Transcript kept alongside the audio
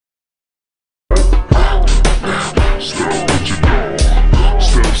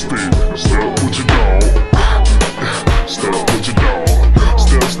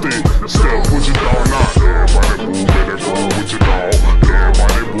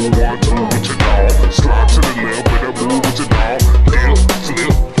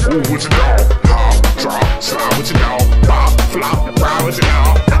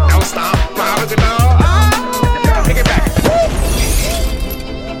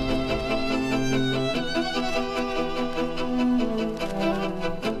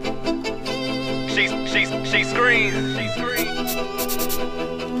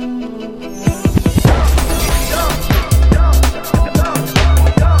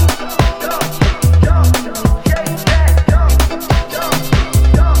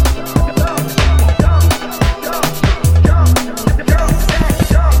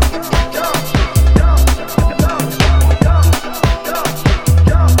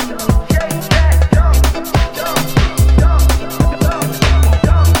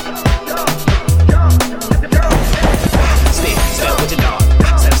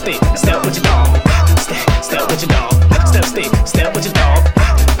Step with your dog.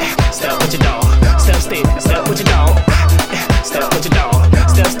 Step with your dog. Step stick. Step with your dog. Step with your dog.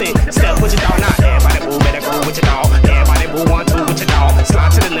 Step stick. Step with your dog. Now everybody move, better go with your dog. Everybody move 1, 2 with your dog.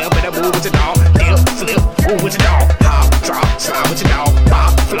 Slide to the left, better move with your dog. Dip, flip, move with your dog. Hop, drop, slide with your dog.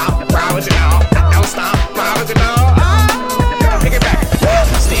 Pop, flop, ride with your dog. Don't stop, ride with your dog. Take it back.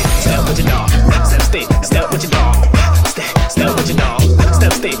 Stick. Step with your dog. Step stick. Step with your dog. Step with your dog.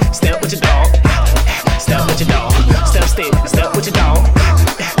 Step stick. Step with your dog. Step with your dog. Step stick. Step with your dog.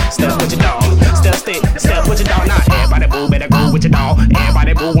 Step with your dog. Step stick. Step with your dog. Now everybody move, better go with your dog.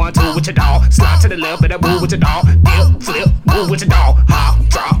 Everybody move 1, 2 with your dog. Slide to the left, better move with your dog. Dip, flip, move with your dog. Hop,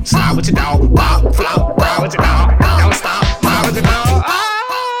 drop, slide with your dog. Pop, flop, ride with your dog. Don't stop.